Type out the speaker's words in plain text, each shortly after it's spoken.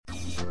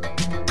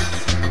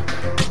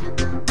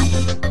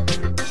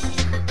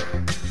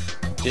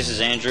This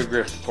is Andrew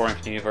Griffith reporting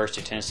from the University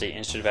of Tennessee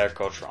Institute of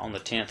Agriculture on the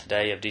 10th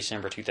day of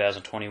December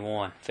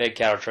 2021. Fed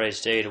cattle trade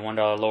stayed at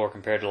 $1 lower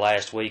compared to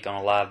last week on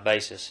a live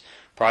basis.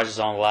 Prices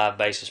on a live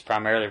basis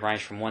primarily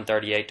ranged from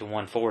 $138 to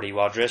 $140,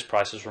 while dress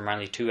prices were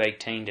mainly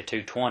 $218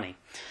 to $220.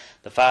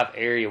 The 5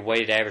 area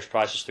weighted average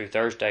prices through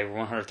Thursday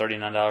were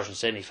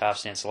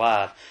 $139.75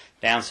 live,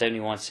 down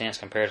 71 cents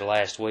compared to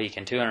last week,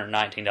 and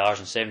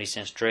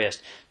 $219.70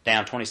 dressed,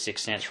 down 26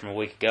 cents from a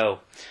week ago.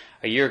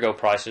 A year ago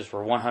prices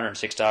were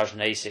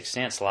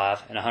 $106.86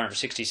 live and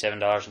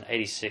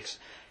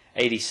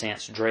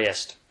 $167.80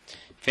 dressed.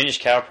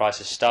 Finished cattle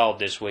prices stalled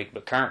this week,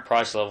 but current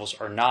price levels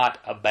are not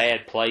a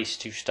bad place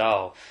to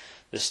stall.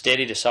 The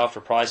steady to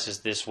softer prices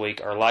this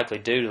week are likely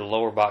due to the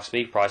lower box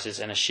beef prices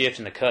and a shift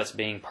in the cuts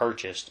being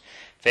purchased.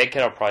 Fed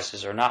cattle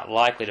prices are not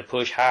likely to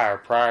push higher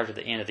prior to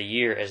the end of the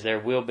year, as there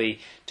will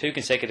be 2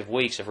 consecutive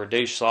weeks of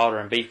reduced slaughter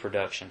and beef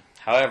production.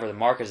 However, the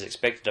market is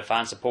expected to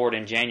find support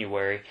in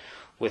January,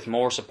 with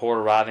more support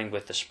arriving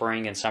with the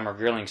spring and summer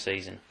grilling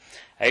season.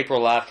 April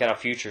live cattle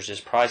futures is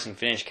pricing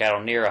finished cattle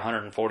near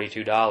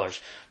 $142,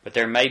 but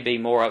there may be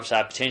more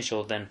upside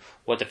potential than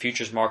what the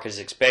futures market is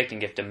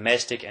expecting if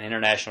domestic and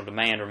international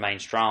demand remain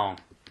strong.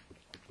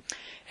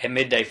 At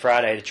midday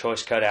Friday, the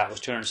choice cutout was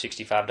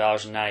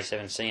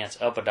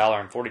 $265.97, up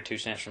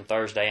 $1.42 from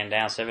Thursday and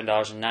down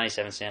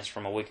 $7.97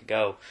 from a week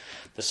ago.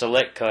 The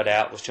select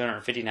cutout was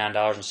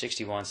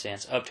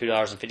 $259.61, up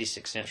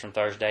 $2.56 from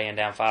Thursday and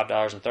down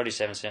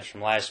 $5.37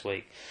 from last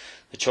week.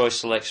 The choice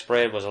select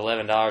spread was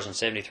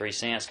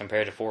 $11.73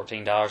 compared to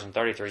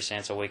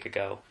 $14.33 a week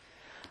ago.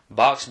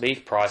 Box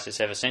beef prices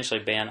have essentially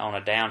been on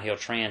a downhill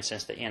trend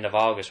since the end of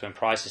August, when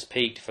prices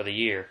peaked for the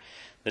year.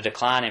 The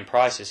decline in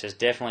prices has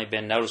definitely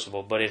been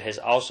noticeable, but it has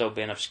also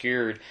been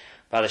obscured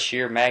by the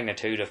sheer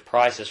magnitude of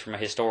prices from a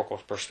historical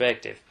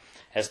perspective.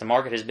 As the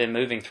market has been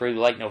moving through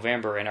late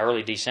November and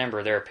early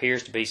December, there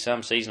appears to be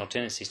some seasonal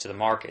tendencies to the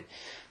market.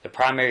 The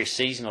primary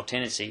seasonal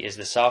tendency is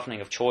the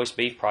softening of choice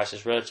beef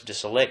prices relative to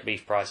select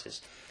beef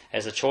prices.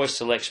 As the choice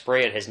select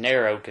spread has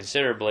narrowed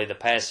considerably the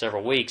past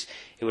several weeks,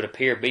 it would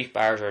appear beef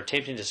buyers are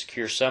attempting to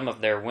secure some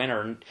of their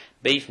winter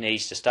beef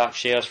needs to stock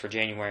shelves for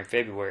January and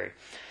February.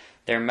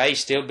 There may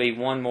still be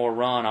one more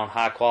run on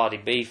high-quality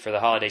beef for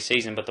the holiday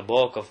season, but the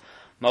bulk of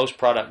most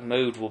product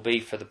moved will be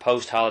for the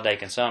post-holiday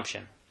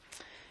consumption.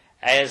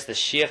 As the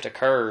shift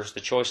occurs, the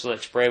choice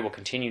select spread will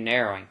continue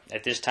narrowing.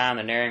 At this time,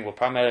 the narrowing will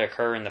primarily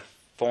occur in the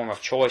form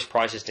of choice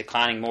prices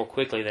declining more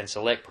quickly than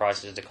select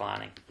prices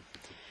declining.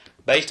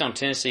 Based on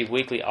Tennessee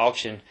weekly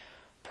auction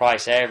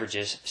price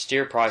averages,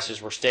 steer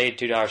prices were steady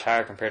 $2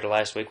 higher compared to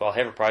last week, while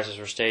heifer prices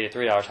were steady at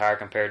 $3 higher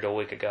compared to a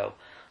week ago.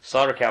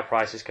 Slaughter cow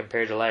prices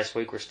compared to last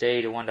week were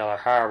steady to $1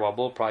 higher, while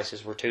bull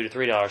prices were $2 to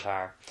 $3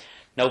 higher.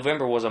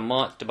 November was a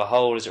month to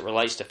behold as it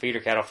relates to feeder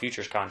cattle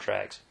futures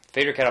contracts.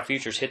 Feeder cattle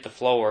futures hit the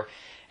floor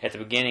at the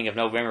beginning of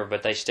November,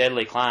 but they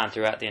steadily climbed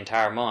throughout the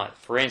entire month.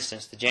 For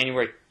instance, the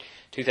January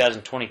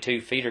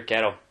 2022 feeder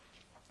cattle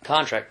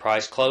contract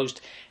price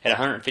closed at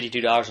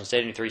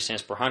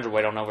 $152.73 per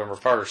hundredweight on November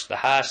 1st. The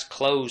highest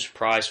close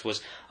price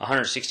was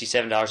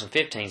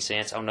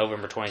 $167.15 on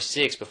November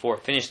 26th before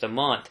it finished the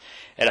month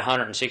at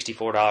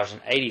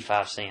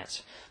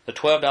 $164.85. The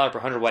 $12 per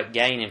hundredweight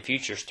gain in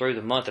futures through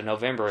the month of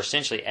November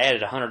essentially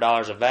added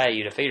 $100 of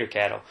value to feeder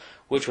cattle,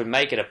 which would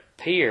make it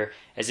appear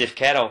as if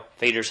cattle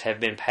feeders have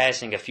been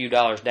passing a few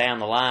dollars down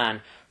the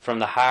line from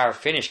the higher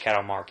finished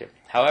cattle market.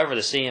 However,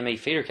 the CME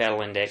feeder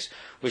cattle index,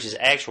 which is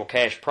actual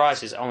cash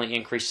prices, only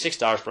increased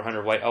 $6 per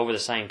hundredweight over the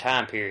same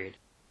time period.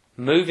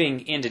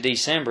 Moving into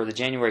December, the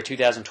January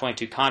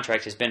 2022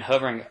 contract has been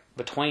hovering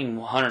between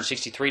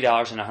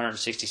 $163 and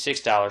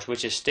 $166,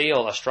 which is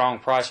still a strong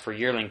price for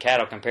yearling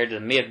cattle compared to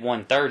the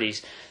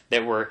mid-130s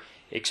that were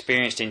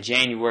experienced in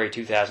January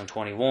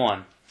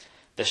 2021.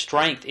 The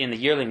strength in the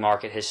yearling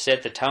market has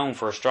set the tone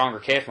for a stronger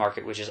calf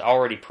market, which is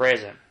already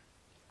present.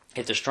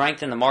 If the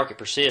strength in the market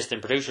persists,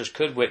 then producers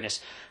could witness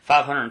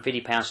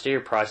 550-pound steer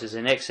prices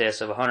in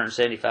excess of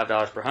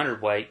 $175 per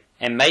hundredweight,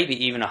 and maybe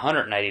even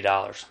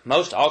 $180.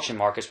 Most auction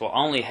markets will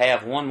only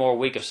have one more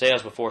week of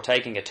sales before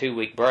taking a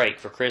 2-week break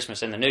for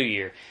Christmas and the New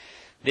Year.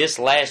 This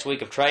last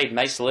week of trade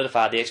may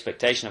solidify the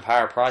expectation of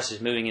higher prices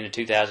moving into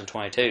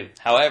 2022.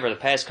 However, the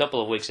past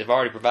couple of weeks have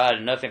already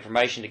provided enough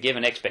information to give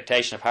an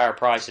expectation of higher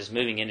prices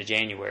moving into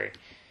January.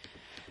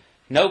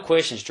 No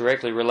questions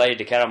directly related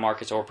to cattle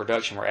markets or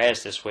production were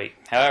asked this week.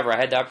 However, I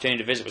had the opportunity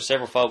to visit with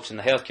several folks in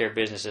the healthcare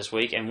business this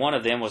week, and one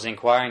of them was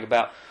inquiring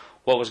about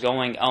what was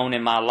going on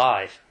in my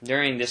life.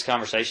 During this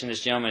conversation,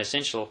 this gentleman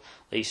essentially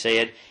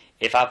said,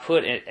 if I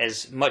put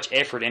as much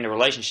effort into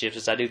relationships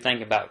as I do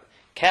think about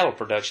cattle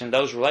production,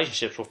 those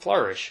relationships will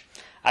flourish.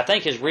 I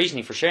think his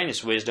reasoning for sharing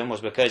this wisdom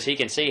was because he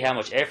can see how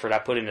much effort I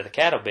put into the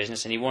cattle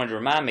business, and he wanted to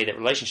remind me that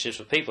relationships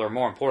with people are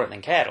more important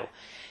than cattle.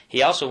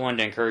 He also wanted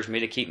to encourage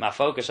me to keep my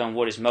focus on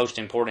what is most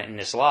important in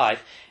this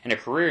life, and a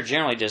career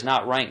generally does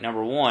not rank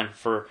number one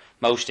for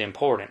most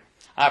important.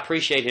 I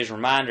appreciate his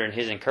reminder and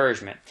his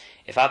encouragement.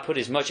 If I put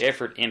as much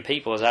effort in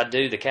people as I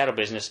do the cattle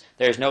business,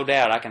 there's no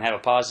doubt I can have a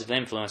positive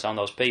influence on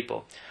those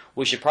people.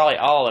 We should probably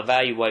all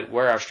evaluate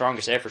where our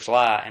strongest efforts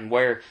lie and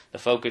where the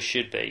focus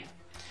should be.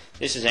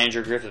 This is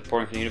Andrew Griffith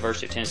reporting from the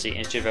University of Tennessee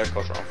Institute of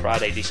Agriculture on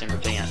Friday, December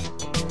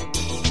 10th.